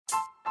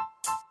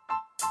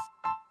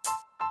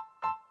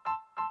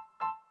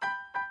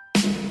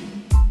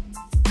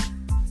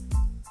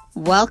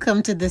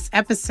Welcome to this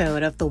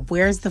episode of the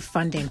Where's the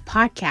Funding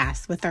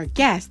podcast with our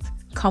guest,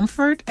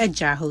 Comfort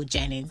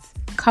Adjahoe-Jennings.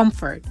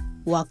 Comfort,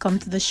 welcome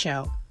to the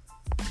show.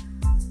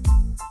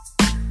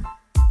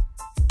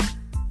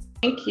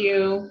 Thank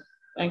you.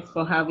 Thanks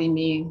for having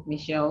me,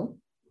 Michelle.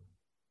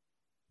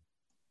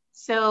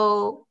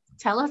 So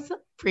tell us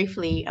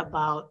briefly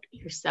about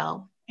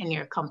yourself and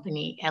your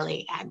company,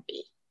 LA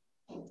Agby.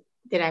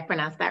 Did I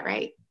pronounce that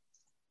right?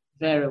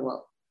 Very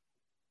well.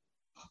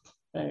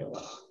 Very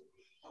well.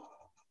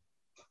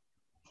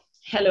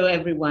 Hello,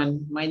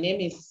 everyone. My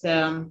name is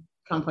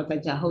Comfort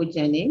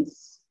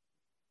Adjahoe-Jennings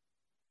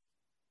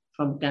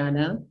from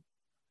Ghana.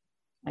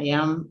 I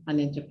am an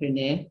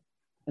entrepreneur,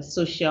 a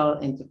social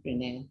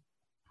entrepreneur.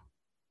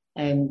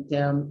 And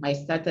I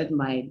started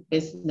my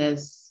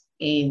business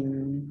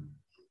in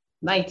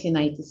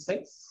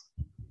 1996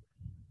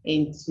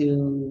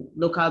 into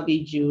local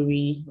bead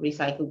jewelry,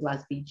 recycled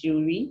glass bead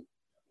jewelry.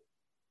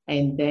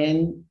 And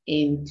then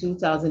in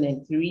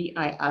 2003,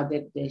 I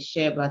added the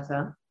shea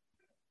butter.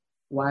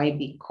 Why?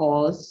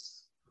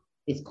 Because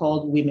it's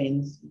called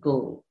Women's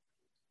Gold.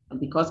 And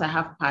because I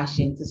have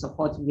passion to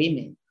support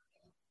women,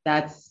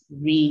 that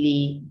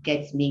really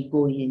gets me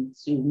going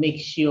to make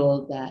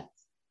sure that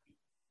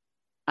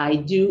I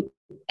do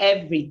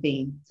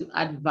everything to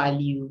add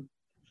value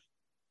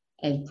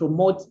and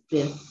promote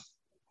this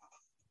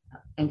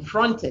and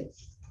front it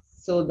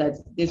so that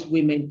these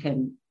women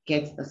can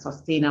get a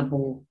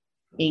sustainable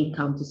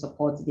income to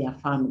support their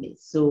families.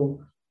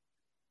 So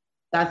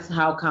that's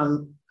how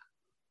come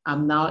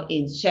I'm now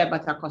in shea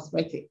butter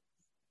cosmetics.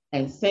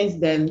 And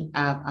since then,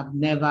 I've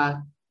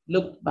never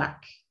looked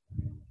back,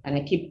 and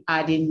I keep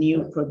adding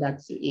new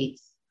products to it.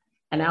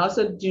 And I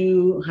also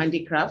do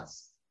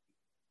handicrafts,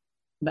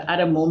 but at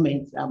the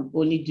moment, I'm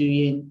only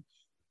doing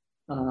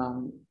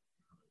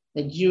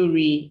the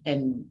jewelry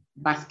and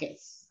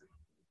baskets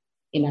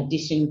in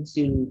addition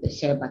to the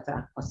shea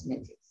butter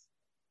cosmetics.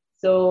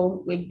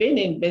 So we've been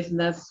in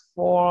business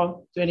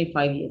for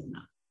 25 years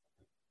now.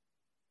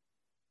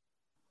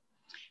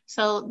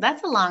 So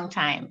that's a long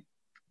time.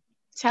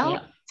 Tell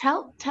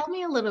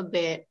me a little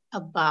bit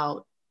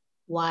about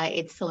why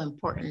it's so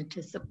important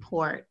to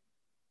support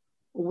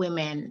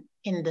women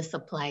in the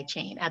supply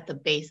chain, at the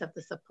base of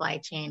the supply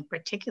chain,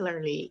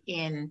 particularly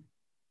in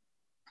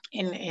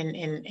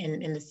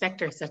the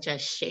sectors such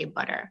as shea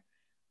butter.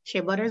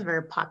 Shea butter is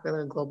very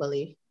popular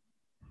globally.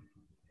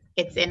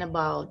 It's in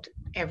about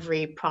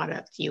every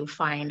product you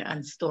find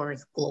on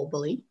stores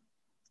globally,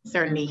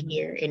 certainly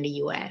here in the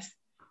US.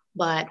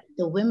 But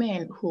the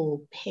women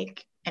who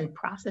pick and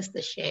process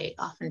the shea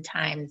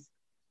oftentimes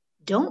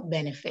don't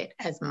benefit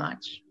as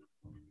much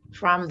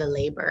from the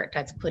labor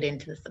that's put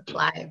into the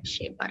supply of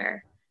shea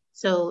butter.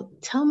 So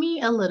tell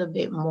me a little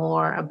bit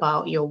more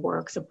about your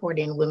work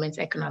supporting women's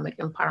economic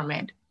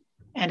empowerment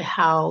and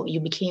how you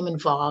became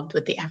involved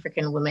with the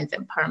African Women's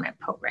Empowerment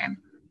Program.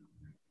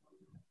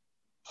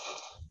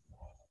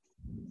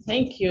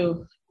 Thank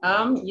you.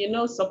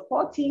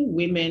 Supporting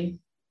women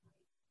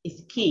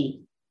is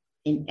key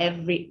in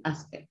every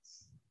aspect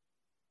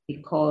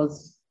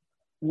because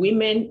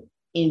women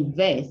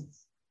invest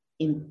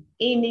in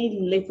any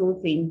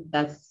little thing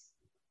that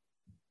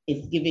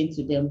is given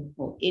to them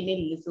or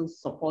any little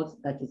support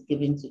that is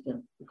given to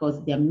them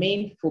because their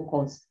main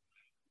focus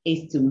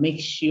is to make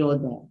sure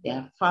that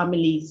their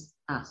families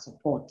are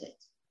supported.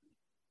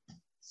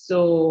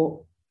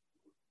 So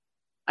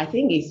I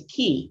think it's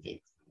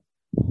key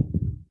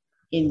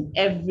in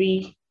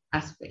every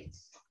aspect.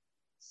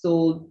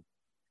 So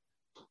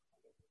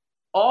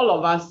all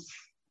of us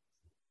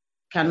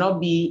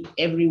cannot be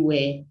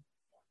everywhere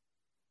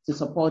to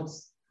support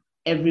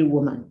every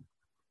woman,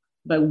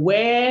 but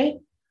where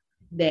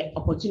the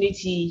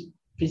opportunity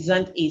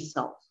presents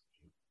itself,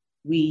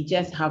 we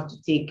just have to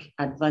take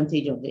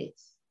advantage of it.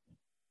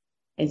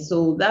 And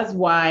so that's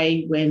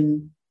why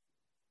when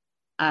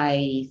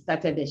I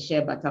started the shea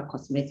butter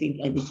cosmetic,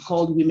 and it's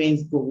called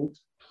Women's Gold,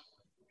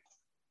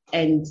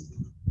 and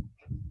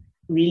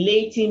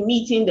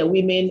meeting the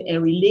women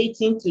and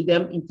relating to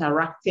them,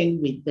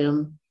 interacting with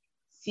them,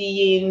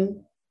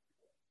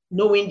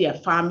 knowing their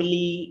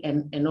family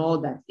and all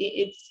that.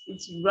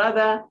 It's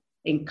rather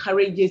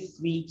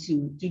encourages me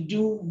to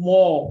do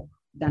more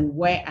than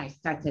where I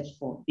started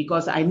from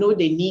because I know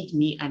they need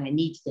me and I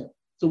need them.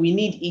 So we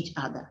need each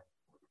other.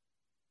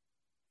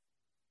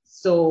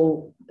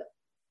 So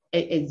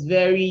it's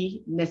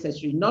very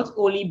necessary, not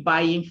only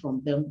buying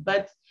from them,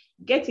 but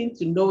getting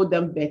to know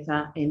them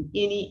better and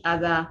any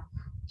other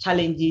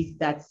challenges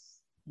that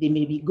they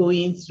may be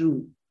going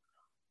through.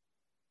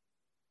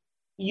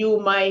 You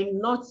might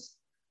not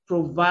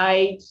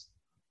provide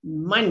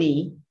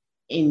money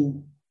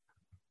in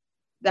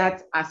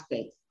that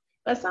aspect,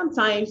 but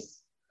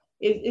sometimes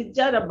it's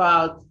just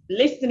about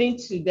listening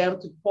to them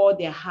to pour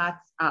their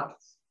hearts out.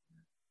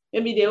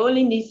 Maybe they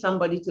only need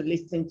somebody to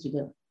listen to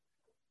them.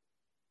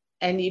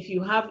 And if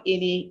you have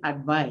any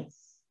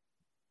advice,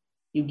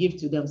 you give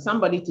to them,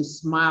 somebody to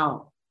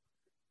smile.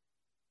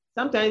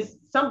 Sometimes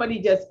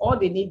somebody all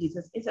they need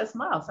is a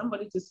smile,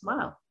 somebody to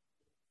smile.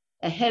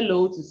 A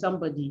hello to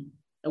somebody,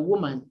 a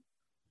woman,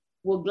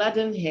 will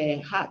gladden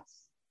her heart.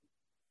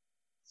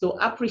 So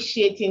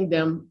appreciating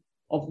them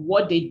of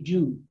what they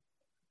do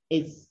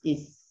it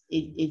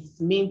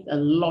means a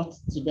lot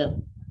to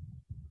them.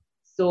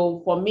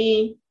 So for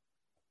me,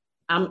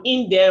 I'm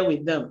in there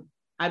with them.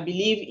 I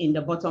believe in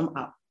the bottom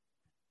up.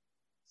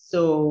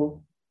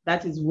 So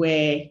that is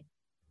where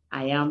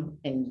I am,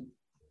 and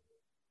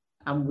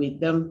I'm with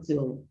them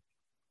till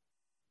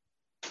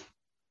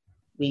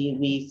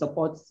we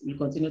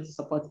continue to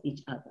support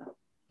each other.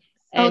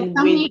 So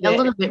tell me a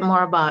little bit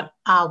more about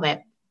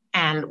AWEP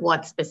and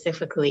what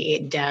specifically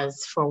it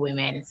does for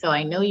women. So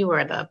I know you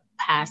were the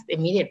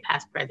immediate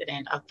past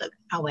president of the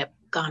AWEP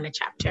Ghana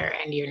chapter,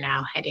 and you're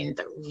now heading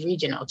the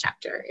regional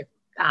chapter,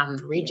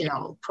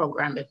 regional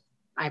program, if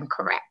I'm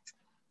correct.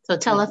 So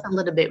tell us a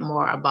little bit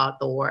more about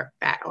the work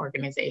that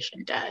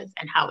organization does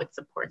and how it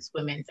supports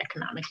women's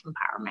economic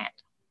empowerment.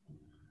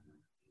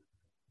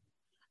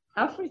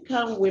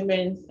 African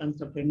Women's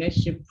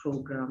Entrepreneurship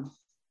Program,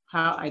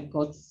 how I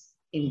got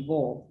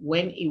involved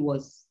when it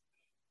was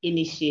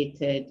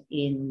initiated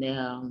in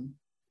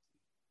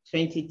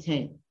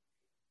 2010.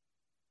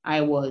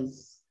 I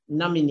was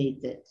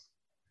nominated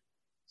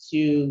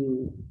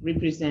to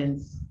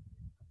represent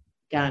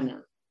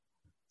Ghana,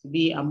 to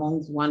be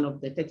amongst one of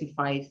the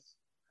 35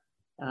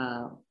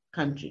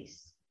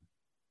 countries.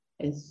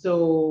 And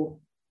so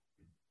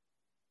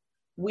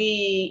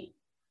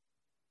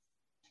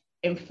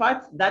in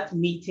fact, that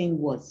meeting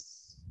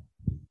was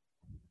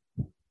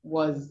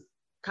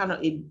kind of,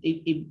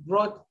 it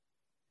brought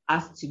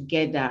us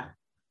together,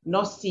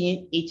 not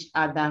seeing each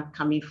other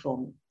coming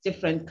from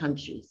different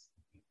countries,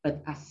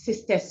 but as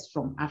sisters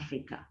from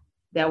Africa.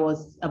 There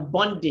was a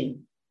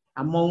bonding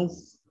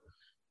amongst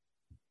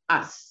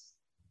us,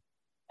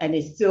 and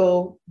it's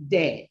still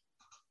there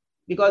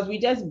because we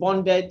just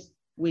bonded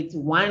with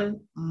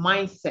one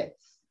mindset.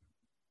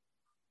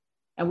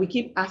 And we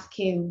keep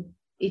asking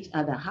each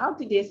other, how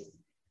did they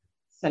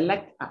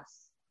select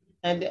us?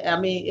 And I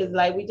mean, it's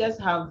like we just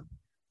have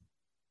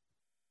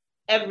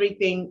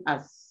everything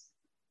as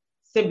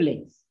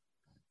siblings.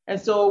 And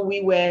so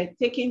we were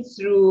taking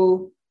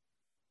through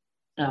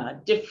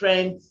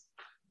different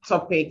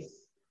topics.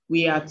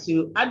 We are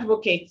to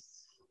advocate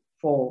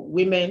for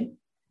women,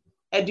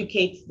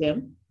 educate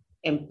them,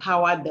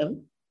 empower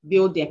them,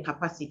 build their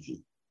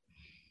capacity.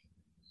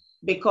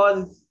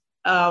 Because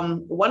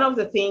one of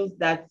the things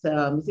that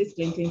Mrs.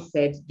 Clinton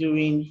said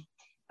during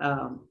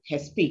her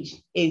speech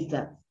is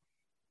that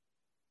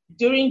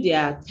during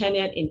their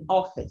tenure in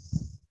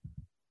office,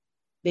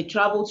 they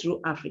travel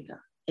through Africa.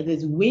 It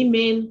is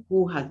women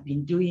who have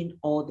been doing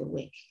all the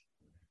work.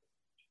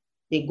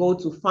 They go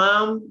to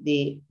farm,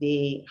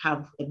 they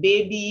have a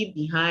baby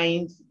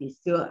behind, they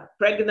still are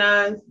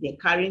pregnant, they're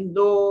carrying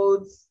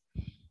loads,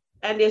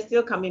 and they're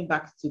still coming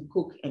back to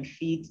cook and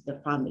feed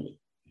the family.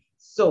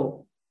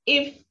 So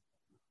if,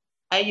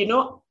 and you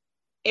know,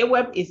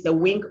 AWEP is the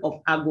wing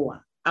of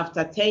AGOA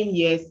after 10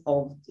 years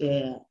of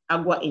the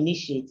AGOA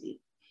initiative,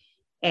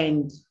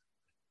 and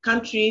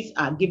countries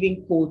are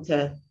giving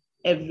quota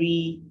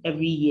every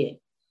year,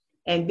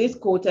 and these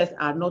quotas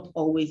are not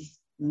always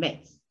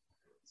met.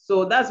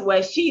 So that's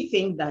why she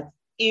thinks that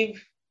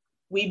if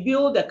we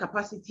build a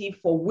capacity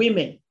for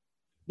women,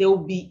 they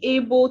will be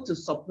able to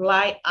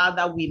supply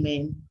other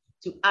women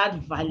to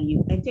add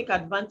value and take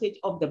advantage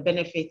of the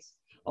benefits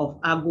of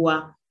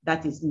AGOA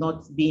that is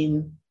not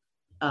being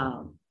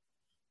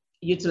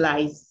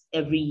utilized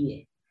every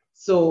year.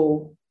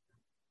 So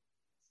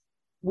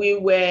we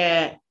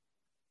were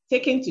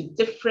taken to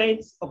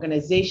different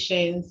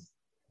organizations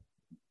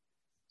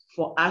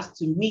for us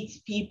to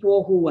meet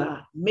people who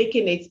are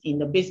making it in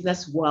the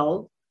business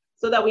world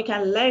so that we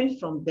can learn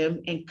from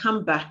them and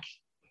come back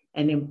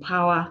and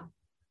empower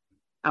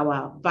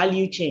our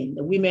value chain,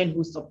 the women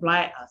who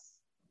supply us.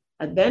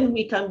 And then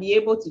we can be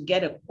able to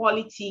get a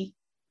quality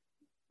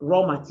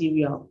raw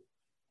material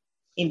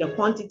in the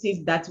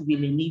quantities that we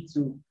may need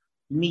to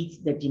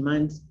meet the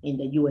demand in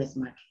the US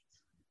market.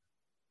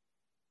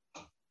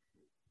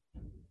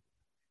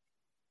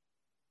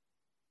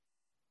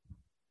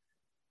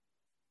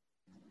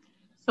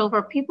 So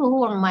for people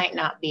who might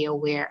not be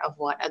aware of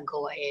what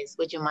AGOA is,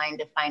 would you mind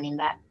defining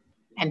that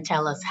and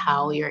tell us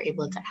how you're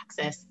able to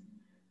access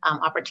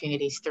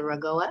opportunities through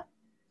AGOA?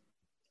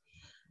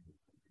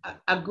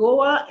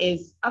 AGOA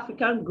is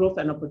African Growth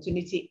and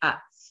Opportunity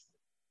Act.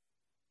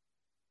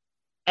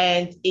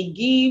 And it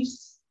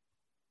gives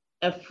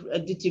a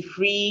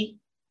duty-free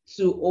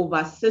to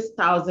over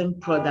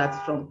 6,000 products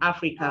from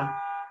Africa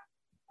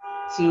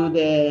to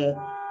the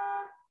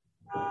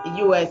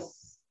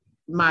US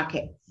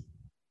market.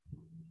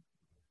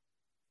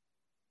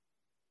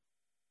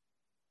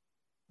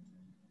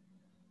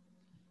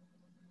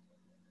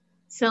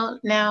 So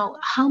now,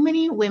 how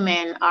many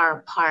women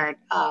are part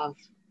of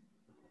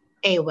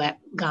AWEP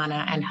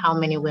Ghana, and how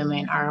many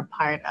women are a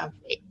part of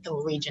the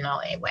regional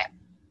AWEP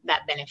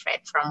that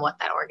benefit from what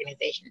that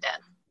organization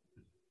does?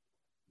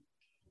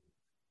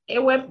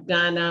 AWEP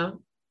Ghana,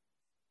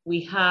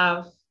 we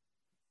have,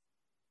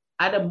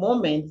 at the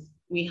moment,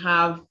 we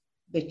have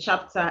the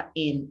chapter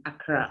in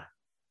Accra,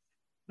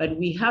 but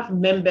we have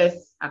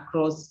members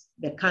across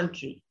the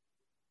country.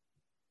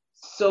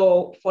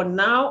 So for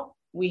now,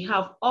 we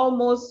have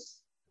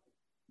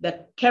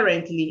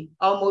currently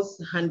almost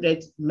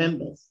 100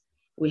 members.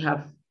 We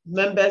have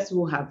members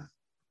who have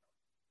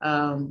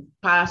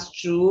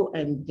passed through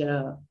and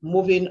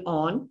moving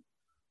on.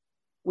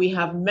 We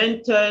have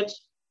mentored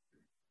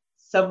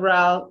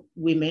several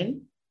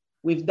women.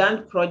 We've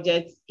done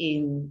projects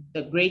in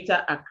the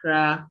Greater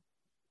Accra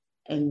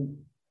and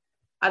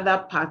other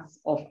parts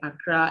of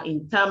Accra,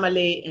 in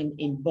Tamale and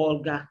in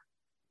Bolga.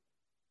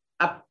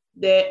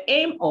 The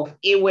aim of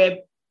AWEB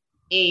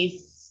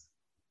is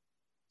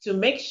to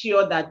make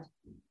sure that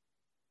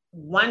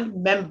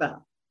one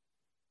member,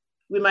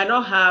 we might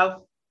not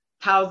have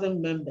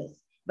 1,000 members,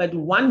 but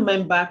one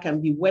member can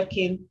be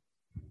working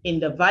in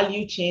the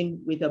value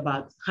chain with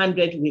about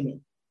 100 women.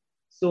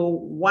 So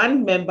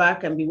one member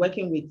can be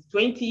working with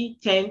 20,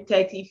 10,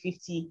 30,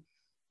 50.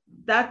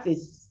 That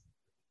is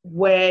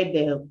where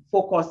the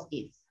focus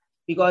is.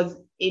 Because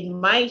in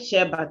my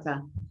shea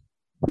butter,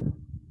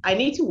 I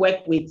need to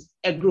work with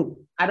a group.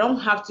 I don't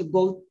have to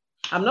go,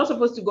 I'm not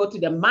supposed to go to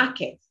the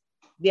market.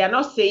 They are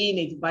not saying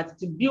it, but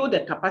to build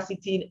the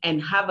capacity and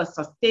have a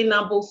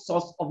sustainable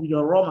source of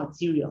your raw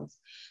materials.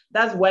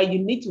 That's why you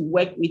need to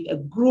work with a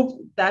group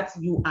that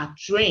you are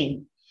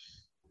trained,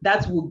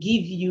 that will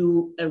give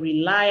you a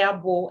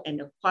reliable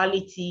and a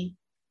quality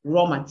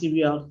raw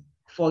material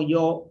for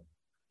your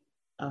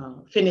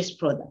finished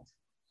product.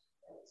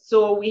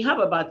 So we have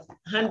about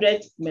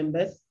 100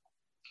 members.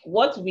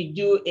 What we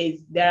do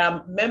is there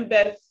are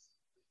members,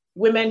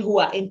 women who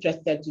are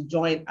interested to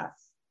join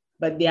us,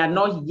 but they are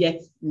not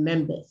yet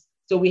members.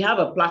 So we have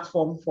a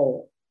platform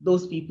for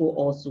those people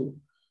also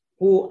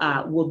who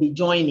will be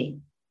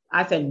joining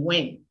as and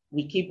when.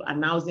 We keep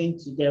announcing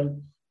to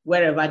them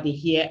wherever they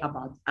hear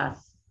about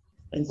us.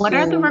 And what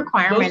are the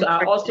requirements? Those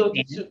are also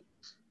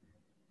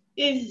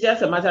it's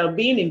just a matter of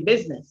being in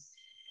business.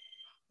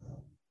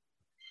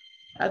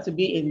 Has to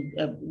be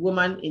a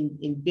woman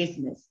in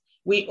business.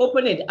 We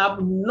open it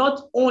up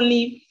not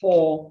only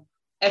for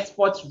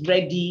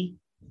export-ready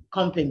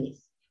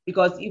companies,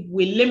 because if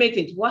we limit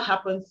it, what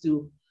happens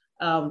to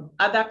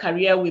other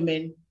career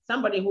women,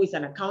 somebody who is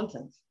an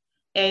accountant,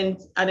 and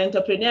an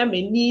entrepreneur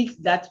may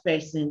need that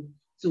person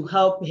to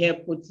help her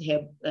put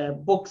her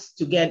books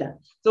together.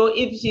 So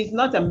if she's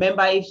not a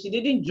member, if she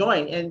didn't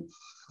join, and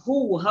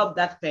who will help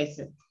that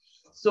person?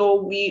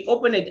 So we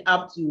open it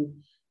up to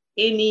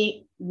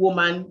any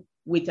woman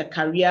with a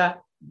career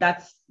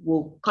that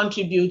will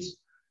contribute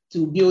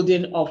to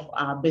building of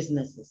our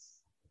businesses.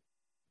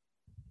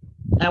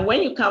 And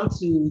when you come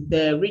to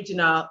the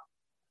regional,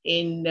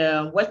 in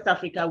West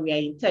Africa, we are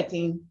in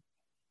 13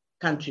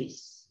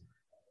 countries.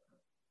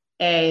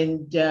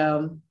 And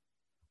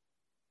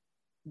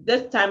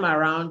this time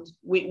around,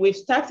 we've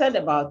started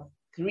about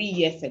 3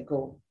 years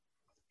ago,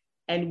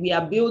 and we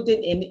are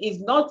building, and it's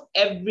not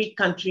every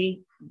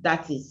country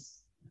that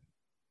is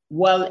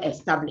well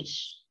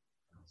established.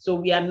 So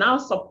we are now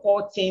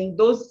supporting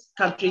those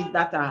countries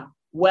that are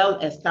well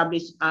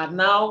established, are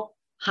now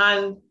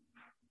hand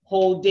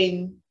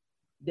holding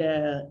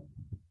the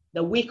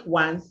weak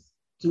ones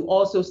to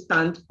also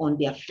stand on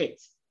their feet.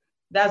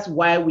 That's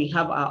why we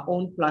have our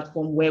own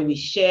platform where we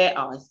share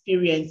our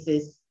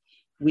experiences,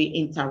 we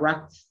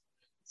interact.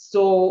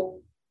 So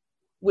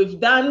we've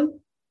done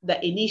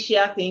the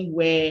initial thing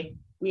where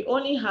we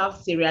only have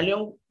Sierra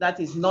Leone that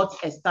is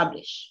not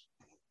established,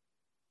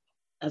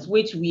 as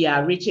which we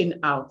are reaching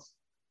out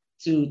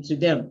to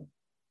them.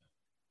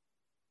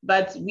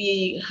 But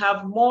we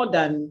have more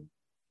than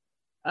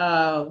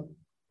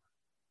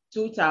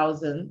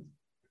 2,000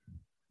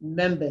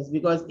 members,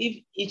 because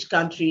if each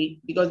country,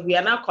 because we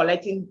are now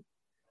collecting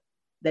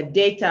the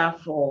data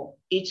for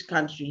each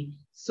country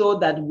so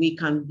that we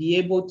can be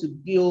able to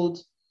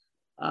build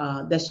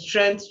the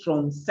strength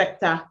from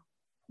sector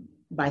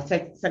by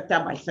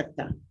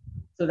sector,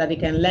 so that they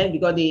can learn,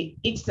 because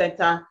each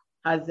sector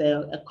has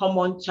a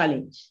common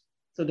challenge,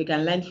 so they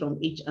can learn from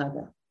each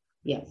other.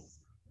 Yes.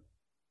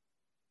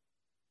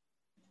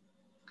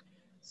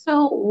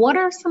 So what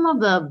are some of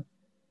the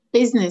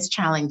business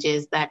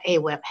challenges that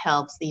AWEB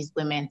helps these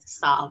women to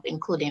solve,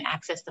 including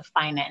access to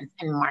finance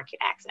and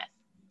market access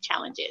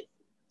challenges?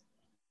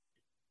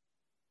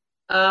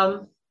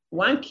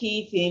 One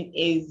key thing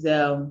is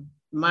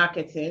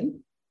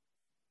marketing,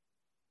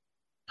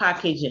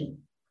 packaging.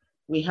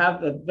 We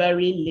have a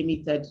very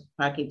limited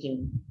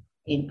packaging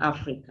in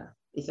Africa.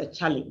 It's a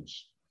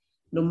challenge.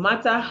 No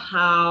matter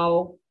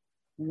how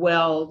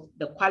well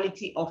the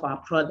quality of our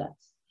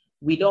products,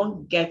 we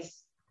don't get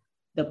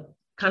the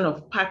kind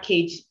of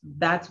package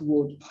that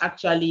would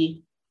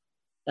actually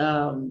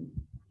the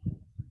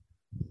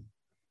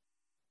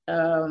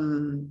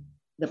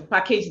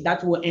package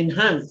that will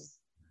enhance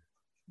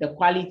the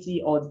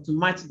quality or to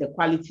match the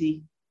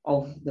quality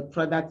of the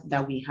product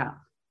that we have.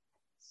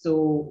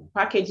 So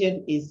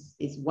packaging is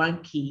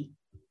one key.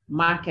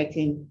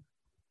 Marketing,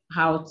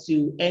 how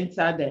to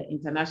enter the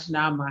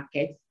international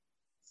market,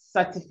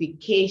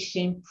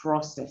 certification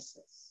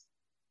processes.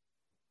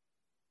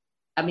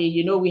 I mean,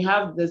 you know, we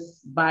have this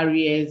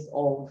barriers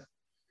of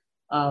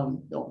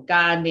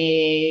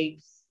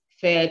organics,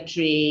 fair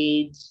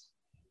trade,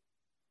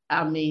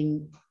 I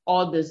mean,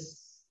 all these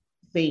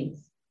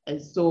things.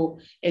 And so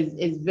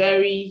it's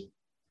very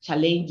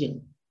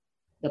challenging,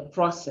 the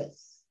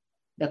process,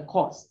 the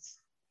costs.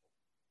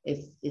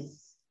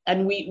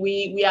 And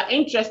we are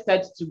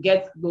interested to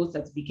get those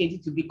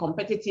certificates to be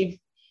competitive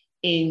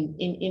in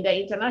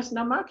the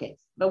international market,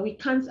 but we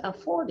can't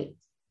afford it.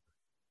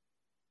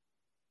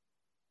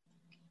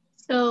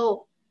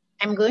 So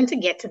I'm going to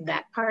get to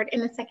that part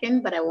in a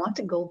second, but I want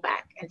to go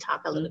back and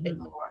talk a little bit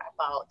more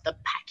about the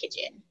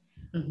packaging.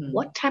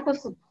 What type of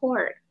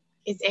support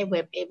is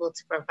AWEB able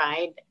to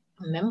provide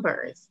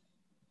members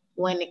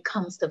when it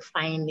comes to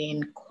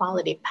finding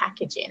quality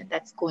packaging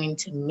that's going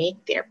to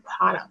make their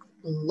product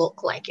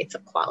look like it's a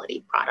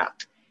quality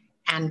product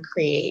and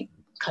create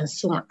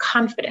consumer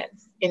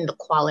confidence in the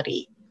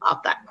quality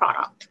of that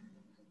product?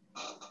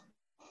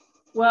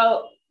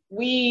 Well,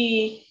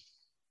 we've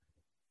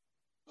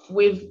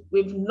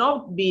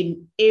not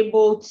been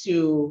able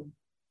to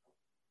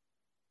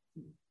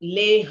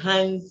lay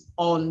hands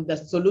on the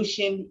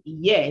solution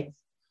yet,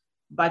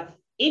 but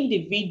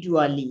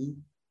individually,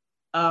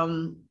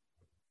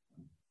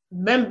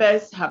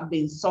 members have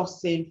been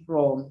sourcing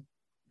from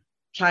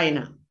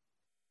China.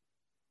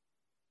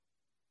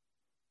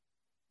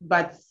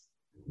 But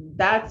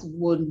that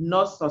would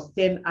not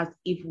sustain us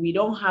if we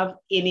don't have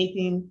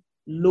anything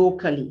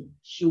locally.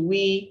 Should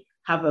we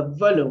have a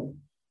volume?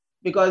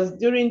 Because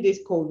during this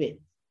COVID,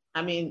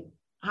 I mean,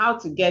 how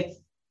to get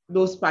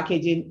those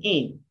packaging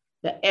in?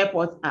 The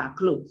airports are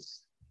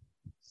closed.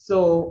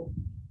 So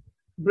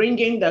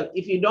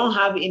if you don't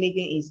have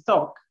anything in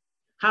stock,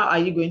 how are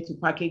you going to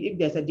package? If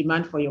there's a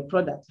demand for your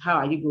product, how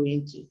are you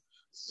going to?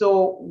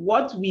 So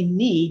what we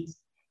need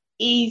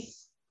is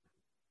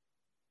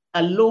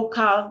a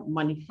local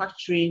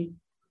manufacturing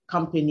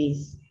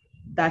companies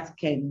that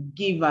can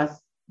give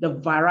us the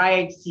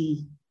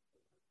variety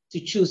to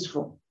choose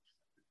from.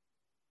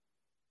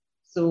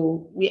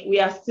 So we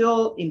are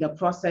still in the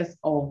process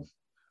of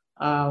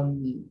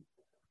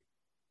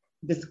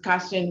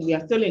discussion. We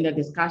are still in the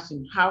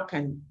discussion, how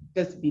can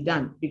this be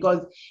done?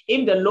 Because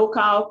if the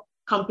local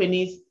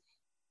companies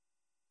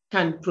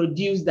can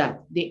produce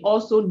that, they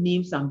also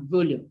need some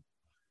volume.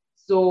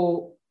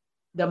 So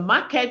the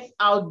markets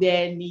out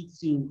there we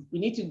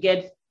need to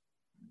get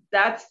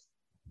that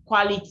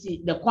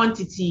quality, the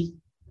quantity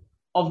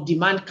of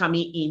demand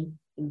coming in,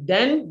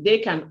 then they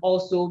can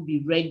also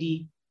be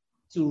ready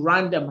to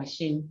run the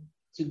machine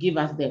to give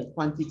us the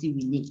quantity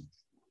we need.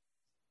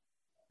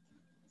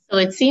 So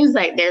it seems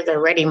like there's a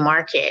ready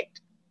market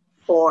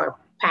for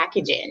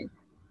packaging.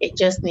 It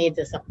just needs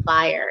a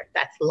supplier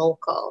that's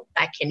local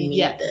that can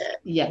meet the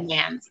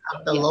demands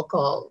of the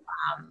local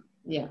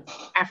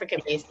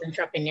African-based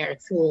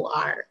entrepreneurs who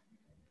are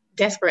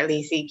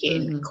desperately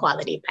seeking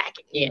quality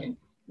packaging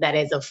that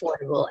is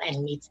affordable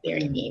and meets their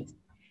needs.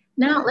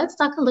 Now, let's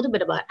talk a little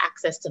bit about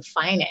access to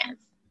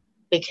finance,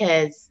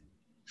 because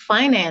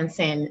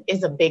financing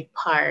is a big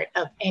part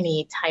of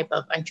any type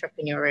of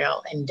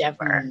entrepreneurial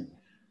endeavor.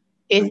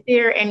 Is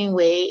there any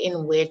way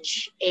in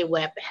which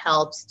AWEB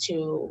helps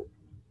to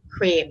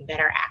create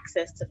better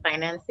access to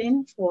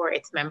financing for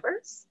its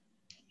members?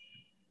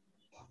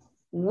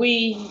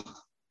 We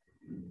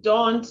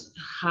don't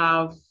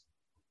have,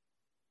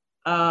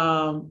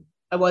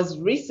 it was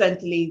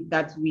recently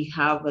that we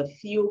have a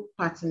few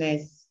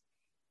partners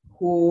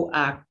who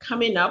are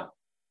coming up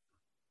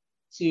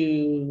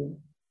to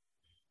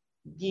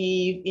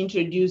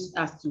introduce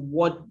us to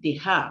what they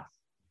have.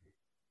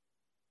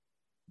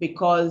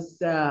 Because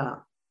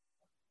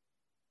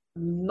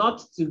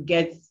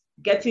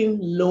getting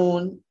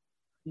loan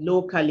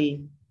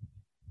locally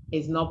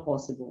is not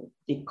possible,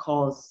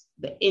 because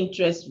the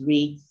interest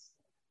rates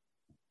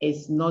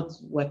is not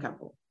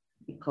workable,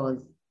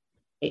 because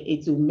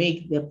it will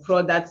make the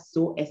product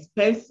so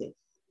expensive.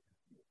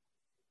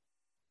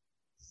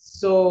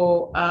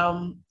 So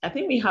I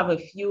think we have a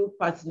few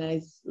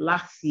partners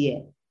last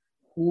year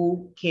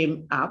who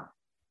came up,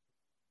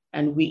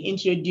 and we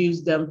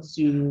introduced them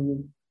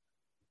to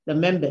the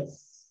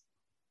members.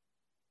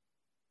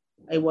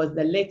 It was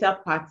the later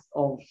part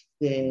of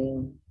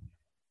the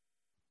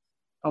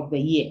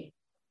year.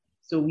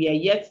 So we are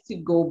yet to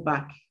go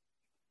back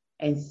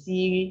and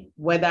see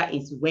whether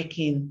it's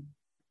working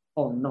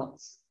or not.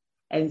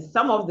 And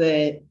some of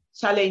the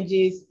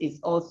challenges is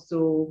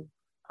also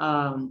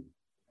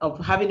of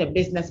having a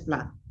business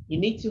plan. You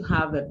need to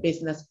have a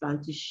business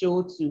plan to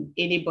show to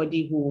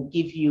anybody who will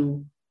give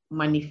you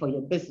money for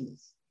your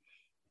business.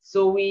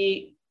 So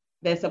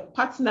there's a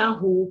partner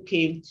who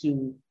came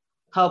to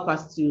help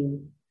us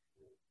to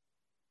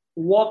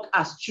walk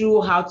us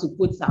through how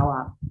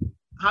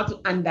to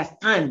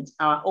understand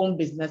our own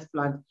business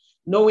plan,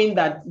 knowing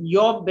that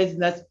your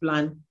business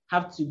plan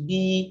have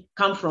to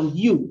come from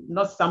you,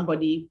 not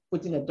somebody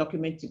putting a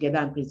document together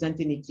and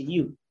presenting it to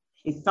you.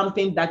 It's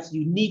something that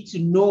you need to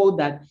know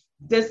that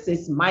this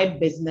is my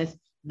business,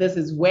 this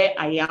is where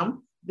I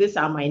am, these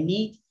are my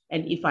needs,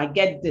 and if I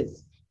get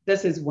this,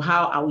 this is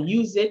how I'll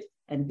use it,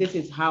 And this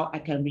is how I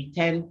can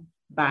return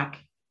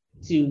back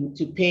to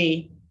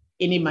pay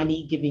any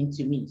money given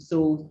to me.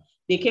 So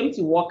they came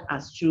to walk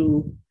us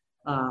through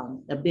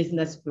a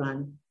business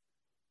plan,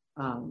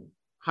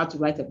 how to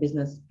write a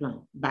business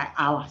plan by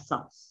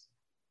ourselves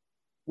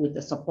with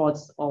the support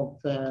of,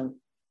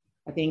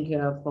 I think,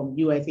 from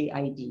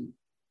USAID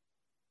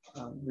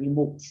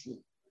remotely.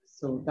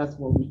 So that's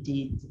what we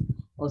did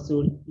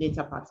also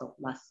later parts of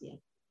last year.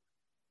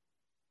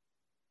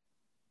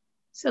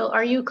 So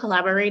are you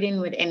collaborating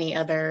with any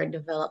other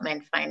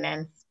development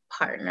finance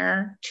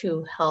partner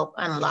to help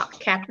unlock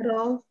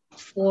capital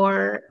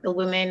for the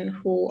women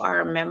who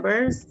are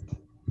members,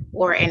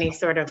 or any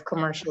sort of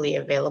commercially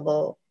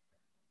available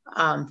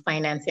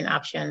financing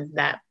options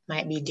that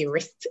might be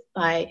de-risked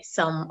by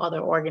some other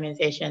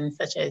organizations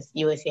such as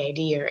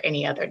USAID or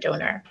any other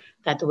donor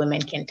that the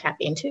women can tap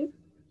into?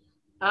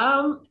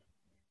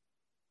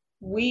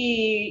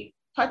 We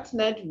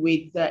partnered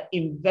with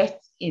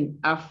Invest in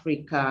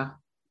Africa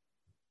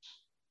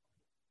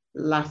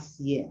last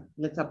year,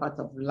 later part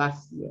of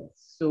last year.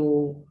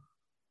 So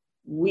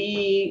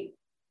we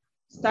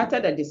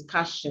started a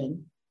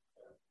discussion,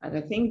 and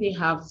I think they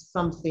have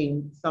some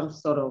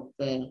sort of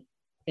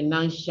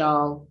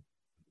financial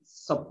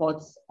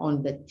support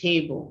on the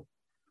table.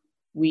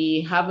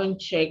 We haven't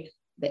checked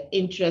the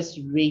interest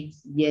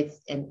rates yet,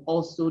 and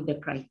also the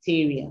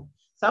criteria.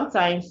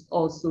 Sometimes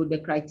also the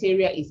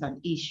criteria is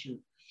an issue.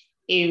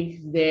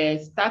 If the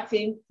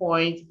starting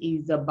point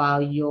is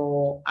about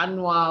your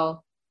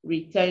annual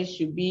return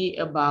should be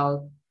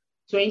about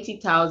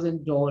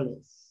 $20,000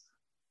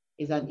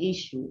 is an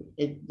issue.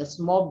 The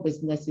small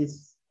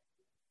businesses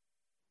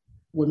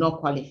will not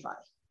qualify.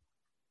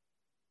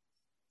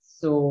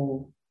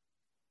 So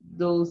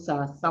those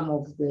are some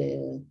of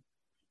the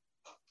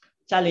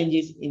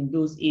challenges in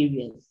those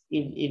areas.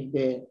 If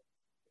the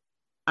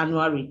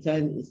annual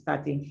return is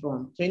starting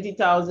from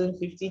 20,000,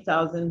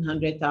 50,000,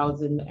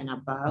 100,000 and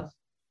above,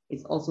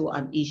 it's also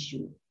an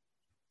issue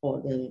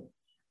for the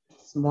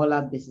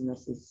smaller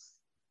businesses.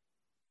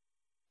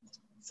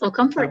 So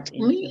Comfort,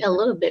 tell me a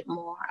little bit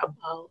more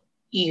about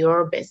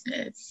your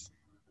business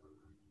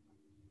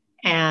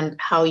and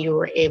how you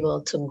were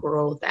able to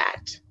grow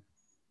that,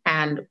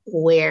 and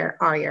where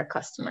are your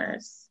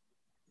customers?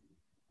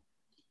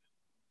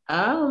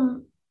 I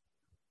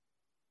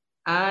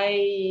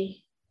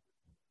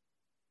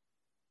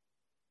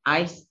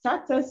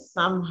started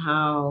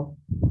somehow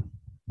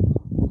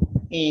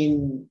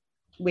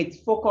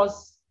with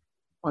focus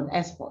on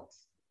exports.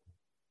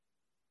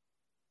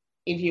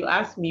 If you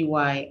ask me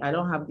why, I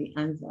don't have the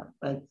answer,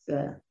 but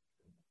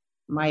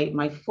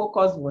my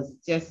focus was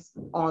just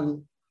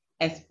on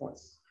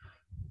exports.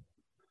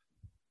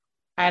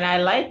 And I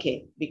like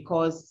it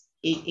because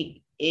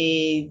it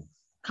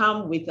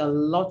comes with a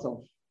lot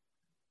of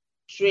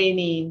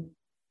training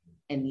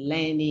and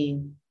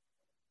learning.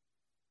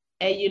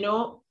 And you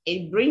know,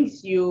 it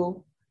brings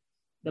you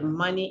the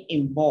money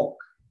in bulk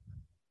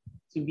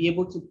to be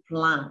able to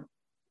plan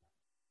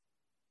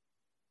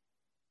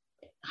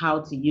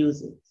how to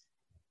use it.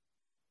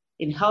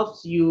 It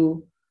helps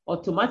you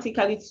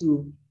automatically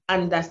to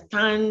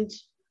understand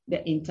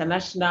the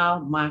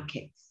international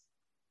markets,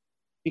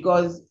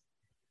 because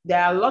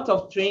there are a lot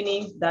of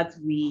trainings that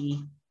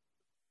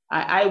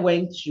I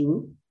went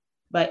through,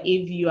 but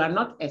if you are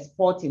not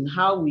exporting,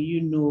 how will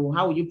you know,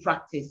 how will you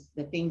practice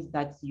the things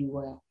that you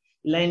were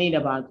learning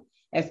about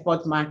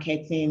export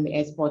marketing,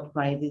 export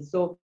pricing?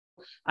 So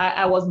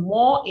I was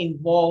more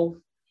involved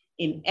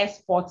in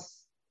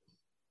exports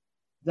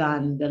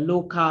than the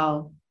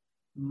local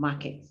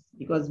markets,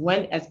 because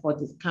when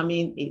export is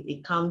coming,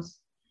 it comes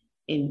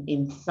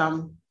in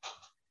some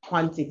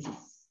quantities.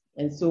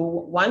 And so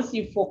once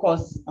you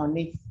focus on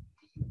it,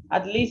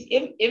 at least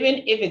even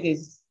if it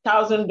is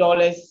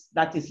 $1,000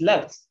 that is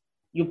left,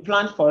 you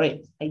plan for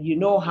it and you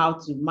know how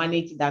to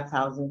manage that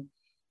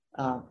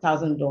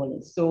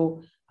 $1,000.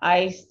 So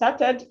I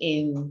started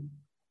in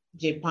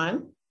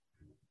Japan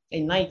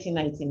in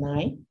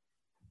 1999,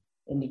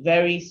 and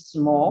very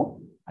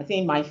small. I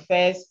think my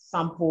first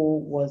sample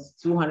was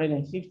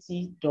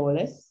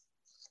 $250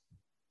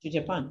 to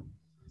Japan.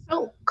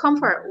 So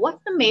Comfort,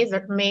 what's the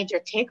major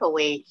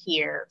takeaway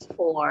here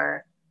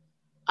for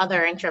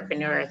other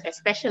entrepreneurs,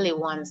 especially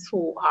ones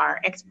who are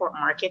export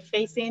market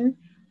facing,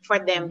 for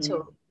them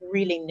to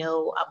really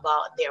know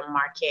about their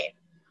market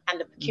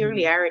and the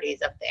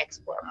peculiarities of the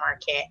export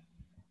market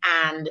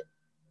and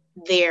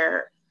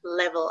their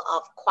level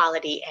of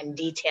quality and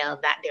detail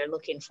that they're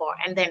looking for,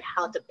 and then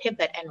how to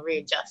pivot and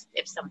readjust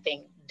if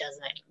something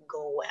doesn't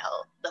go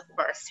well the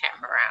first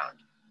time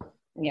around?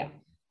 Yeah.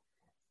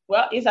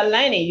 Well, it's a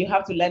learning. You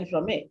have to learn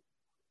from it.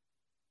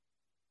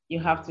 You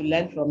have to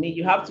learn from it.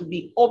 You have to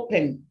be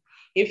open.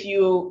 If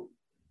you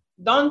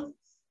don't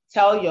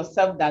tell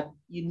yourself that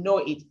you know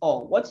it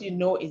all, what you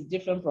know is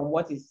different from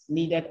what is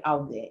needed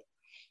out there.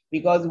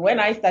 Because when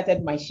I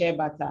started my shea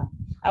butter,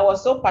 I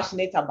was so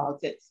passionate about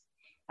it.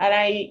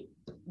 And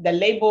the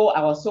label,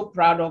 I was so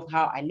proud of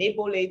how I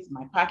label it,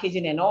 my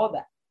packaging and all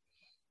that.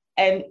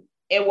 And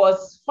it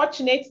was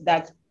fortunate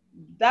that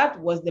that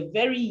was the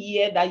very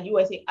year that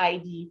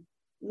USAID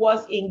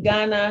was in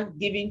Ghana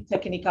giving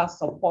technical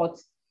support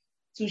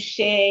to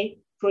shea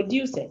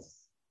producers.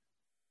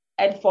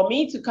 And for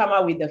me to come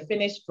out with the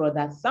finished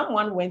product,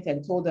 someone went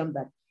and told them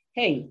that,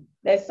 hey,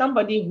 there's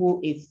somebody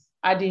who is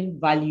adding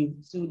value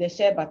to the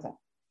shea butter.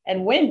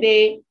 And when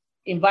they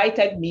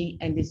invited me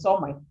and they saw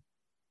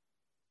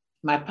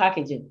my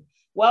packaging,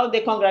 well,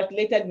 they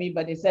congratulated me,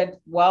 but they said,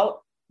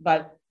 well,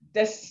 but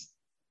this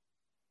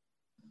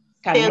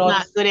cannot. Still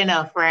not good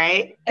enough,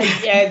 right?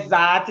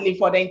 Exactly,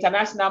 for the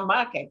international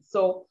market.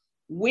 So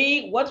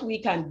what we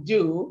can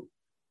do,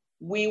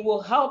 we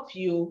will help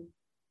you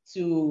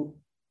to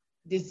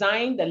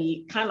design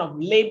the kind of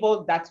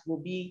label that will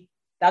meet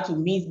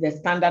the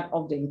standard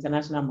of the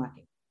international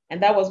market.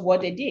 And that was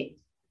what they did.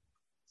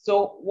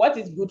 So what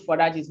is good for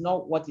that is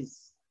not what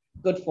is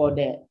good for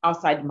the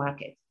outside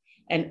market.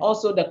 And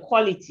also the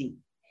quality.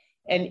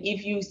 And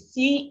if you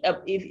see,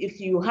 if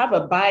you have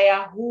a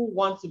buyer who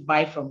wants to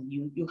buy from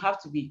you, you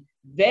have to be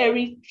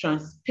very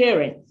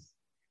transparent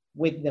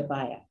with the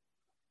buyer.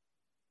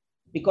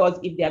 Because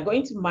if they are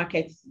going to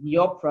market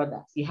your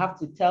product, you have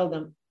to tell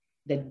them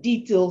the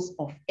details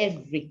of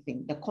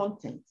everything, the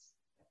contents.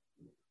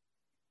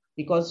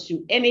 Because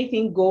should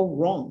anything go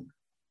wrong,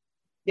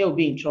 they will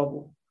be in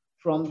trouble.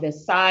 From the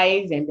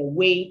size and the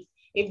weight.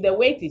 If the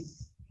weight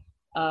is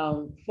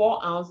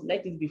 4 ounce,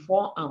 let it be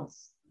 4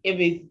 ounce.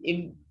 If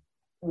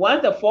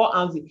once the 4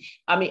 ounce,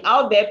 I mean,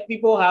 out there,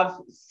 people have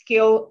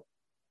scale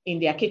in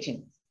their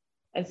kitchens.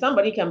 And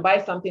somebody can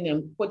buy something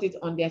and put it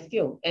on their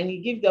scale, and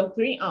you give them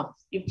 3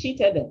 ounce. You've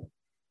cheated them.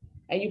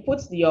 And you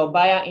put your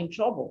buyer in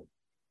trouble.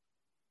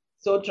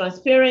 So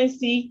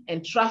transparency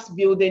and trust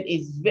building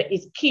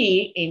is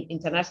key in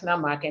international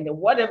market. And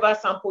whatever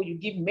sample you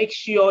give, make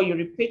sure you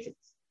repeat it.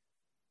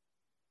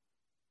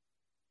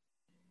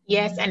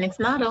 Yes, and it's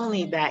not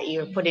only that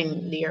you're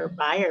putting your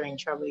buyer in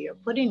trouble, you're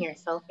putting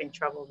yourself in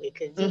trouble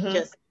because you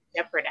just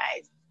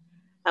jeopardized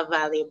a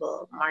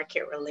valuable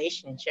market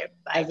relationship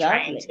by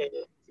trying to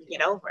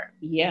get over.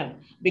 Yeah,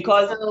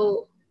 because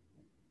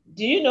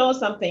do you know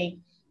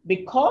something?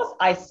 Because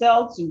I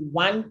sell to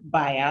one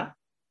buyer,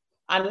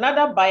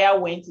 another buyer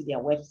went to their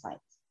website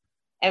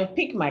and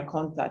picked my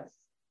contacts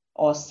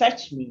or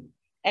searched me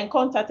and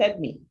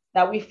contacted me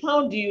that we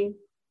found you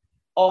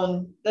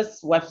on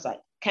this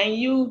website. Can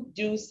you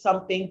do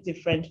something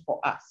different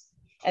for us?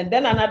 And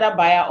then another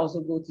buyer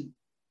also go to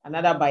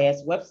another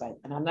buyer's website,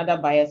 and another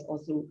buyer's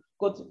also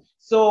go to.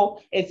 So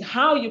it's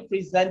how you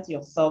present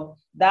yourself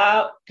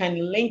that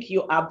can link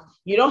you up.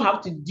 You don't have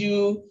to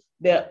do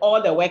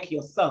all the work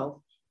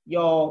yourself.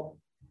 Your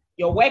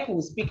work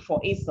will speak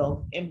for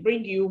itself and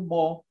bring you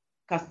more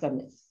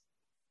customers.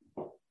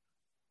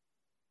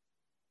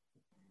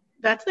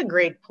 That's a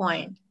great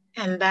point.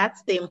 And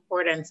that's the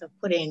importance of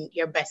putting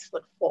your best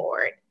foot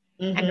forward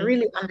and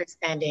really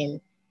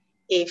understanding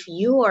if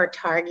you are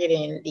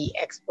targeting the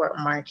export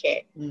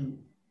market,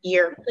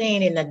 you're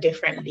playing in a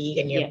different league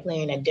and you're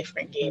playing a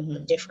different game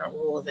with different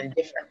rules and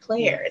different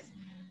players.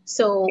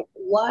 So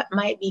what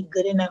might be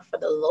good enough for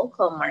the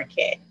local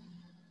market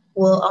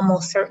will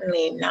almost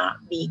certainly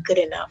not be good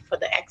enough for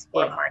the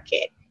export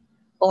market.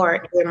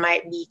 Or there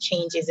might be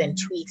changes and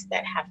tweaks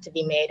that have to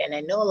be made. And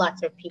I know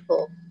lots of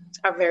people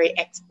are very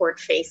export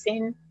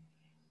facing.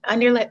 And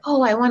they're like,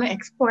 oh, I want to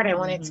export. I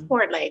want to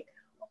export. Like,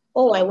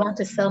 oh, I want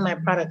to sell my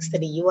products to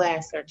the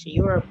US or to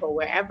Europe or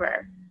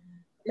wherever.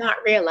 Not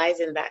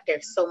realizing that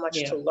there's so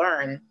much to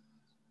learn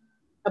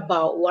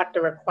about what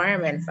the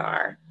requirements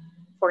are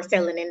for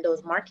selling in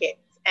those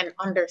markets and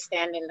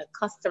understanding the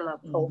customer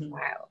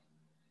profile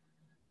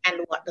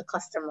and what the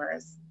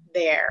customers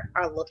there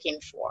are looking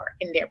for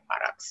in their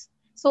products.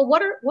 So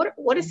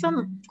what is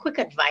some quick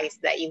advice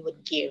that you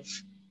would give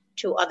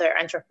to other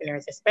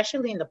entrepreneurs,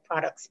 especially in the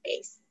product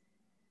space?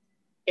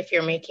 If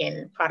you're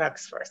making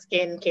products for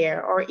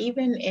skincare or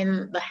even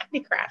in the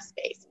handicraft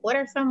space, what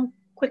are some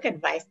quick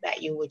advice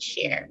that you would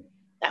share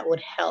that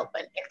would help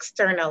an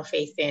external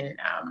facing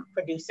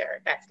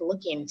producer that's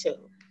looking to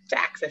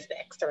access the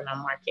external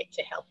market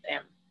to help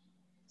them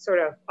sort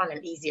of on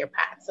an easier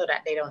path so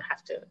that they don't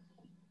have to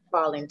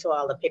fall into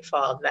all the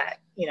pitfalls that,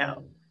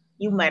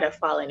 you might have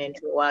fallen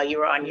into while you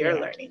were on your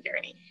learning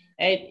journey?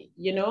 And,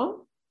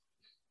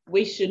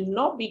 we should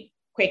not be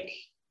quick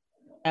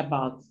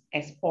about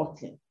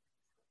exporting.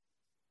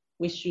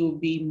 We should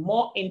be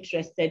more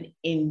interested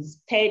in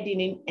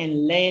studying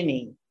and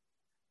learning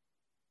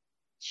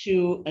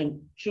through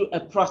a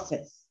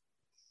process.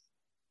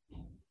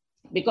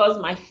 Because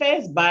my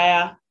first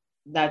buyer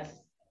that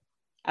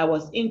I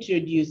was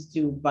introduced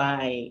to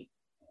by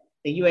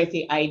the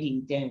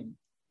USAID then,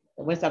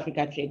 the West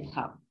Africa Trade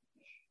Hub,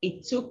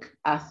 it took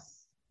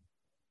us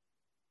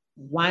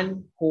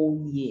 1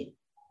 whole year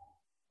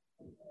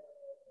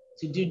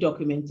to do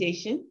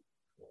documentation,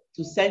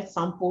 to send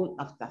sample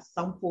after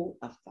sample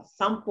after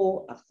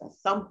sample after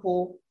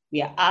sample.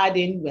 We are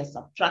adding, we're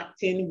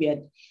subtracting,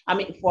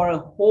 for a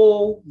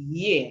whole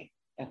year.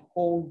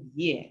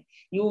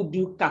 You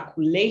do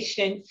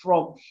calculation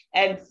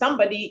and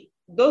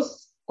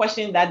those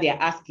questions that they're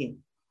asking,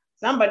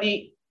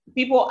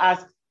 people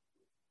ask,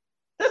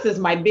 This is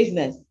my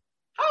business.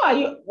 How are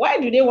you? Why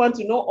do they want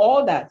to know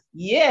all that?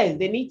 Yes,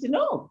 they need to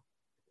know.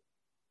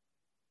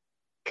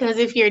 Because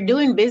if you're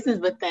doing business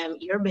with them,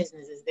 your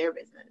business is their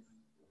business,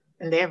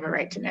 and they have a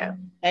right to know.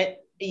 And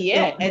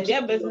and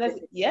their business,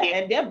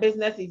 and their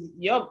business is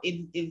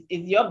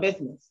your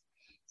business.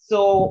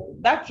 So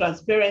that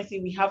transparency,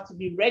 we have to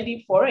be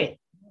ready for it.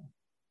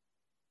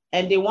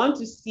 And they want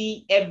to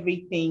see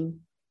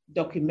everything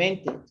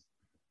documented.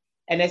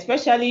 And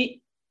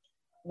especially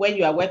when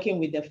you are working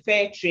with the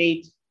fair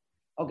trade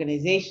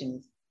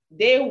organizations,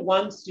 they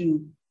want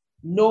to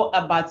know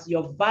about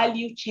your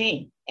value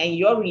chain and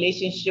your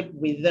relationship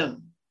with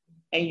them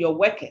and your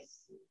workers.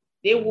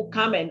 They will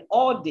come and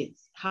audit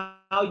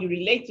how you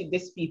relate to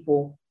these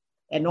people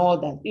and all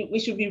that. We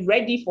should be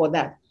ready for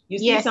that. You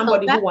see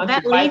somebody who wants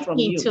to buy from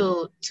you. That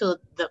leads me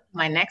to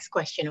my next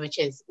question, which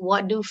is,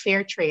 what do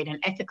fair trade and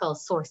ethical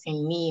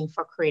sourcing mean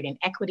for creating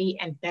equity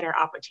and better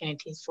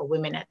opportunities for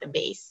women at the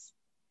base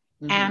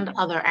and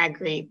other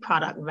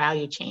agri-product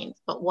value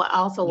chains? But what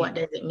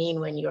does it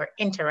mean when you're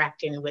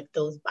interacting with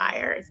those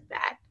buyers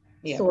that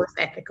source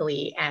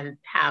ethically and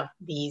have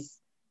these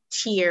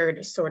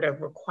tiered sort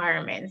of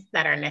requirements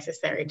that are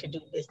necessary to do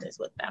business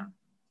with them?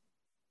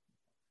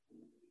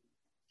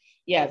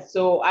 Yeah,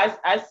 so as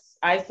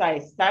I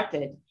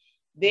started,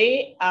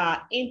 they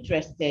are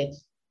interested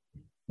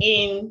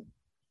in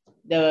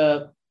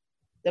your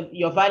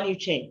value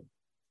chain,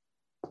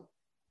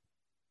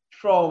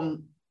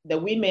 from the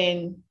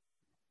women,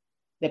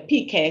 the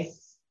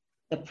pickers,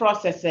 the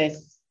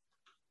processors,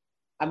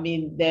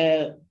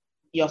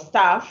 your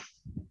staff,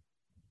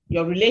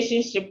 your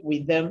relationship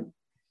with them,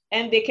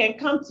 and they can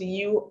come to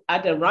you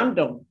at a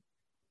random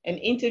and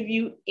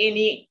interview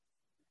any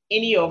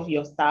of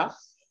your staff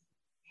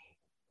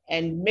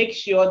and make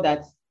sure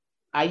that,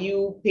 are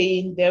you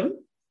paying them?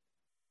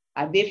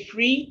 Are they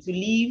free to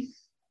leave?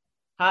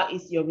 How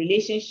is your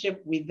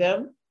relationship with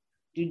them?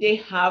 Do they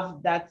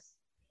have that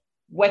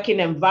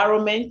working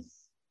environment?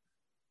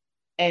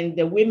 And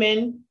the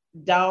women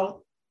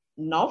down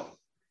north,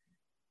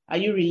 are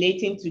you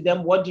relating to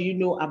them? What do you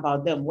know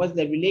about them? What's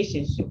the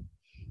relationship?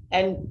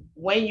 And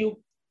when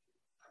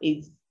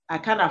I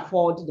can't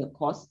afford the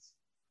cost,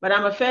 but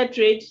I'm a fair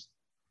trade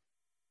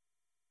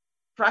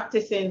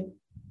practicing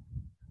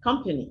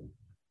company.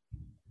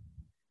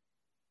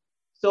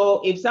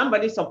 So if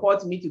somebody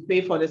supports me to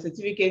pay for the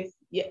certificate,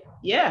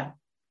 yeah,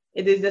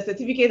 it is the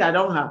certificate I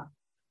don't have,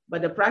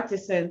 but the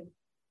practicing,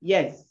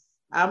 yes,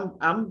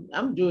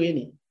 I'm doing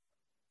it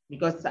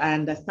because I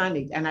understand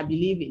it and I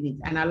believe in it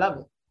and I love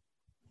it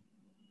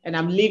and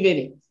I'm living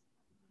it.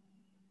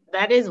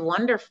 That is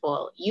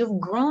wonderful. You've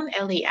grown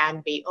LA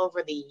Agbi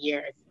over the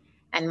years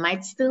and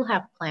might still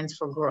have plans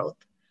for growth.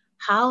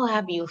 How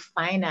have you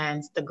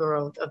financed the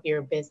growth of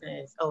your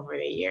business over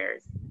the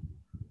years?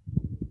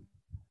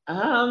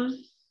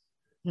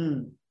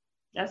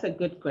 That's a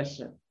good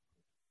question.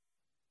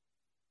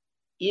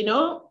 You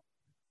know,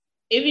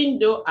 even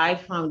though I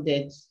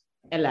founded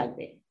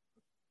Elagbe,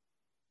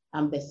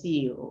 I'm the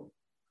CEO,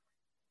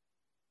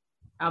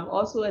 I'm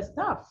also a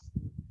staff.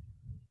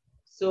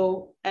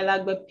 So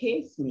Elagbe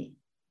pays me.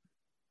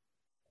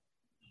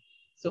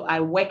 So I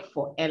work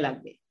for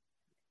Elagbe.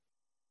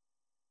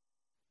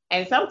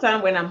 And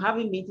sometimes when I'm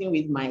having meeting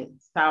with my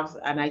staff,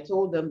 and I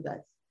told them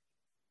that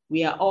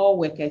we are all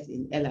workers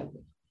in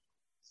Elagbe.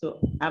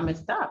 So I'm a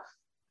staff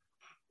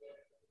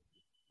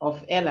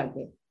of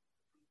Elagbe.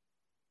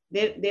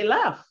 They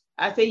laugh.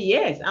 I say,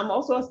 yes, I'm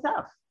also a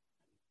staff.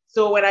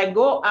 So when I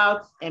go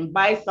out and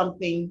buy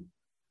something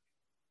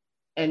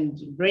and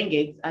bring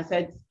it, I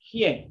said,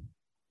 here,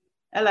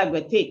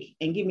 Elagbe, take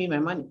and give me my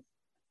money.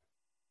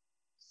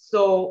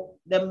 So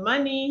the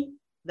money,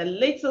 the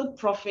little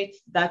profit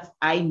that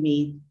I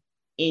made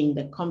in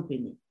the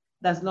company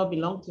does not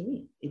belong to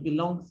me. It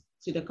belongs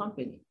to the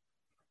company.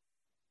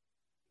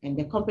 And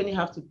the company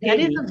have to pay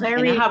me, and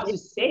I have to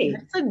say.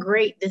 That's a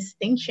great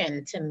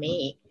distinction to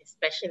make,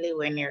 especially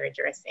when you're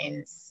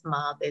addressing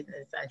small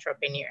business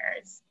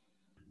entrepreneurs.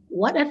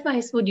 What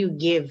advice would you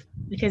give?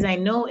 Because I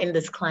know in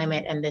this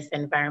climate and this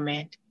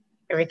environment,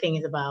 everything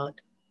is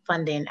about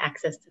funding,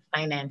 access to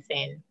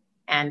financing,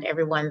 and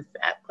everyone's,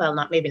 well,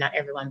 maybe not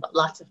everyone, but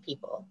lots of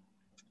people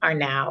are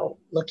now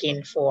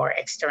looking for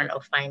external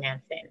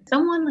financing.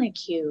 Someone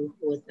like you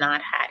who has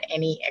not had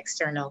any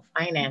external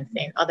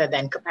financing other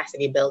than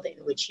capacity building,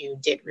 which you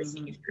did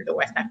receive through the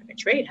West Africa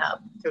Trade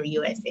Hub, through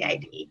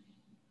USAID,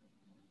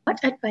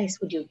 what advice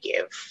would you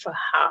give for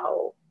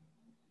how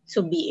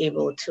to be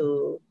able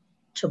to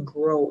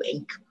grow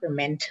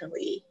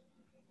incrementally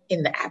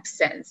in the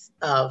absence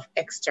of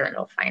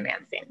external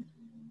financing?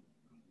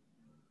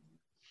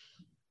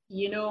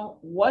 You know,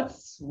 what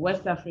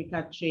West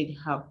Africa Trade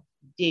Hub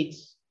did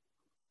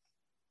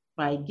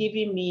by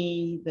giving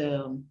me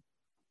the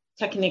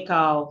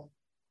technical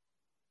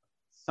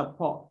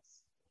support,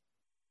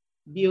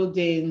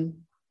 building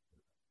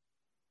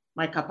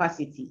my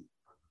capacity,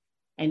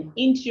 and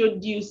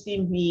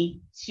introducing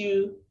me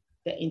to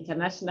the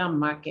international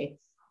markets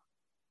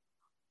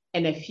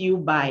and a few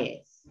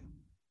buyers.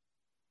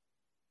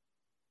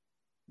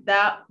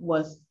 That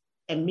was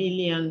 $1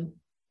 million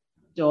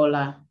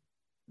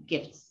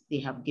gifts they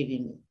have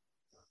given me.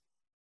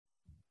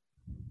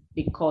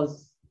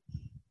 Because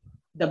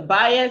the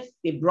buyers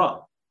they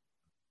brought,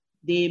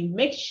 they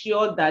make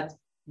sure that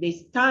they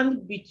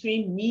stand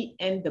between me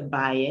and the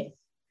buyers.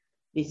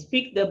 They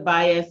speak the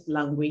buyer's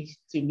language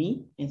to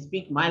me and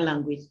speak my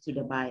language to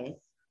the buyers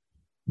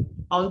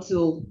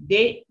until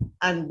they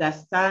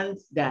understand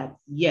that,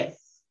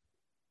 yes,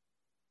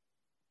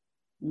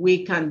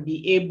 we can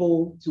be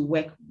able to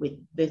work with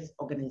this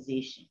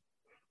organization.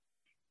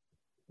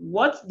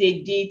 What they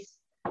did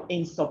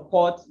in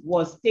support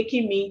was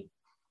taking me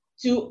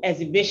to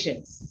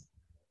exhibitions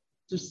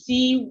to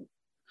see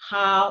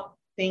how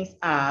things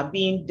are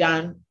being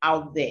done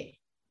out there,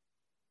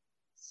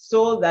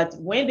 so that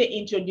when they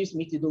introduce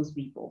me to those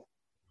people,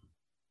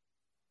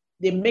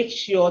 they make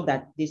sure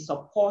that they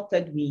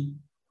supported me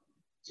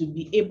to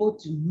be able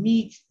to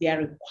meet their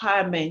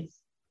requirements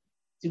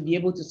to be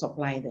able to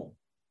supply them.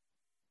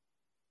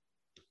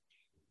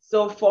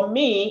 So for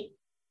me,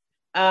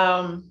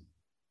 the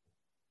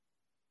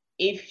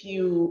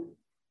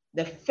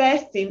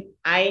first thing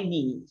I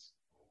need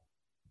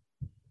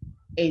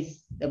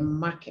is the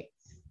market.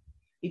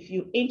 If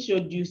you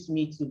introduce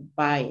me to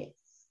buyers,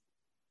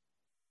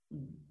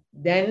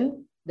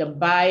 then the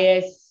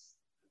buyers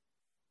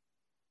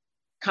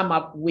come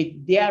up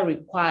with their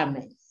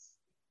requirements.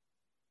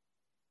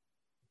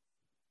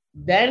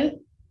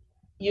 Then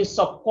you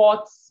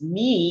support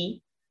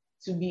me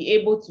to be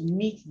able to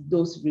meet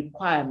those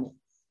requirements.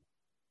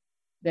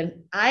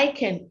 Then I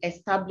can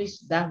establish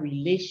that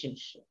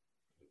relationship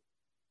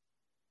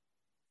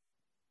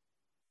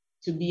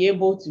to be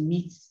able to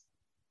meet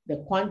the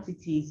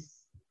quantities,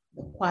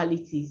 the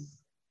qualities,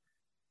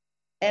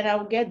 and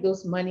I'll get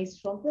those monies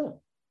from them,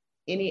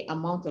 any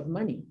amount of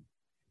money.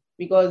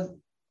 Because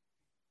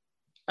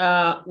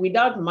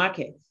without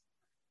market,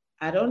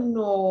 I don't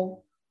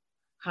know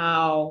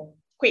how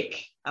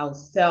quick I'll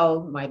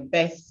sell my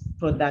best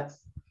products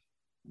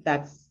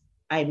that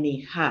I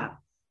may have.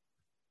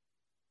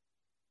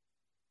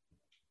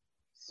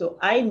 So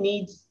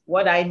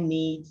what I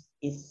need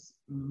is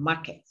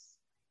markets.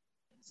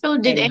 So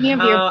did any of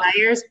your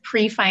buyers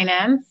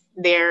pre-finance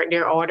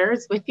their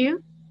orders with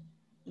you?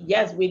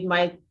 Yes, with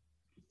my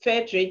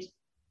fair trade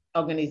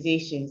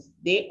organizations,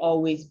 they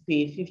always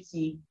pay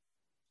 50%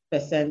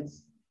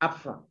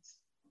 upfront.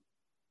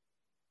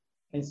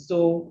 And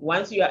so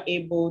once you are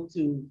able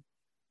to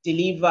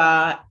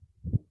deliver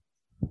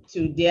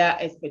to their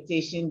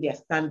expectation, their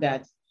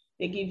standards,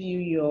 they give you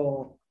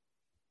your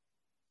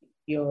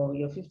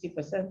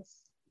 50%,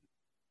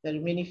 the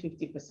remaining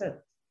 50%.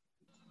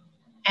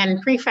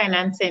 And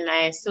pre-financing,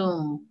 I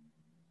assume,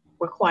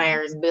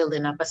 requires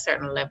building up a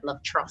certain level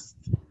of trust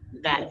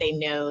that they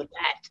know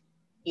that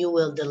you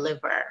will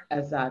deliver.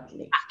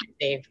 Exactly. After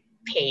they've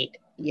paid,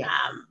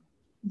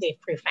 they've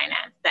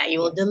pre-financed, that you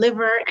will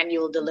deliver, and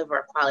you will deliver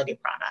a quality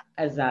product.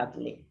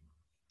 Exactly.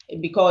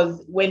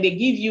 Because when they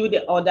give you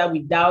the order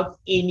without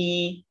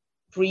any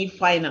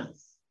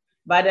pre-finance,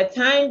 by the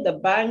time the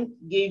bank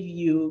gave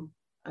you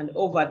an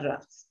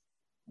overdraft,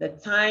 the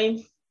time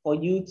for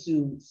you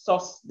to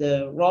source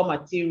the raw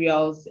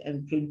materials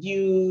and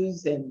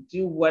produce and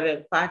do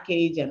whatever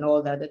package and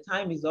all that, the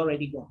time is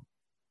already gone.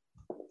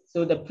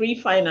 So the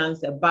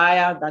pre-finance, a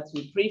buyer that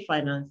will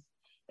pre-finance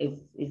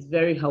is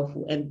very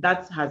helpful. And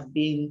that has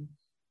been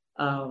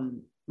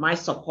my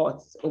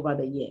support over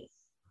the years.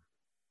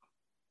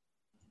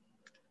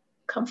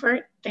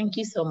 Comfort, thank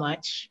you so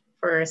much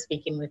for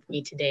speaking with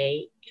me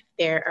today. If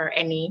there are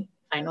any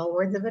final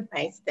words of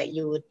advice that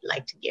you would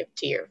like to give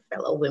to your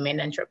fellow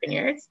women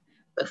entrepreneurs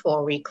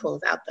before we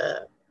close out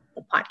the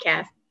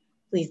podcast,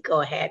 please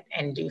go ahead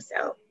and do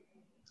so.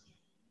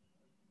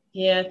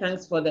 Yeah,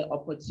 thanks for the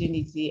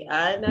opportunity.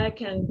 And I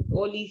can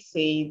only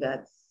say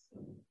that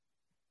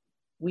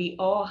we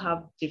all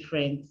have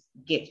different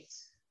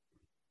gifts.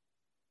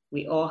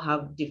 We all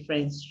have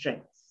different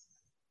strengths.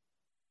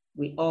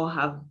 We all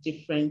have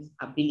different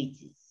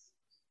abilities.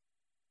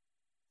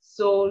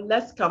 So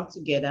let's come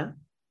together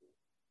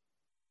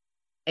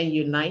and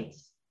unite,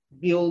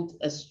 build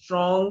a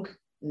strong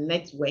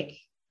network,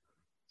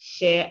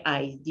 share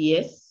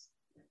ideas,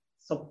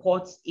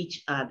 support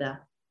each other,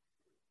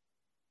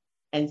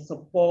 and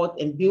support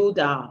and build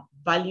our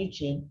value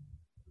chain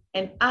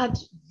and add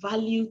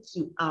value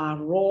to our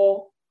raw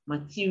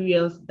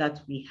materials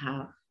that we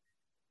have,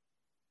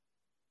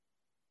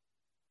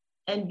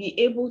 and be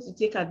able to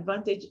take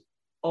advantage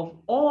of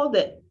all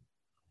the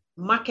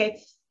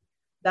markets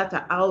that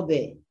are out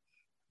there.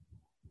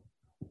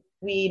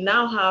 We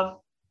now have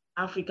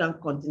African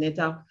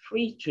continental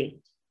free trade.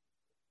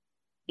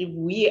 If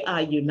we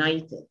are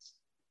united,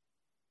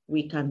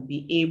 we can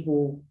be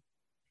able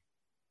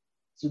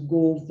to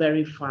go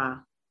very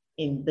far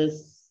in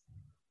this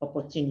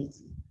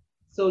opportunity.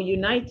 So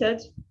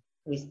united,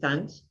 we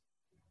stand.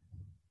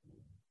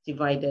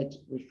 Divided,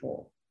 we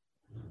fall.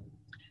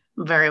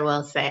 Very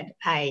well said.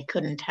 I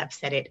couldn't have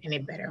said it any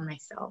better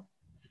myself.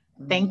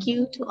 Thank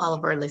you to all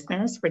of our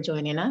listeners for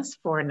joining us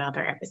for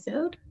another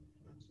episode.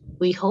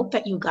 We hope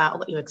that you got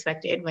what you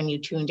expected when you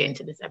tuned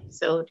into this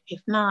episode.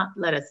 If not,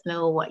 let us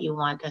know what you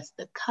want us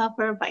to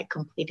cover by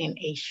completing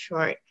a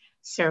short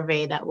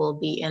survey that will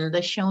be in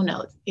the show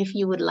notes. If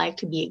you would like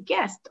to be a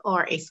guest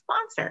or a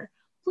sponsor,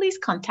 please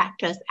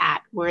contact us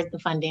at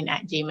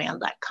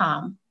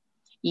where'sthefunding@gmail.com.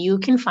 You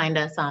can find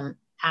us on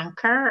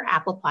Anchor,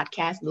 Apple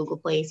Podcasts, Google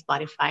Play,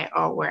 Spotify,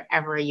 or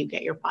wherever you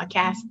get your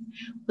podcasts.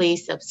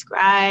 Please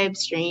subscribe,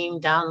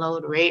 stream,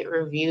 download, rate,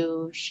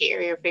 review,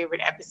 share your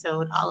favorite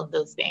episode, all of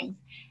those things.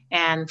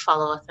 And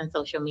follow us on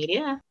social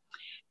media.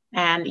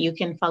 And you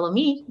can follow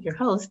me, your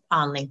host,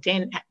 on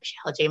LinkedIn at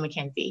Michelle J.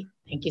 McKenzie.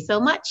 Thank you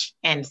so much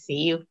and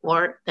see you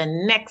for the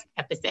next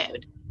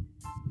episode.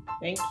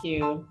 Thank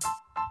you.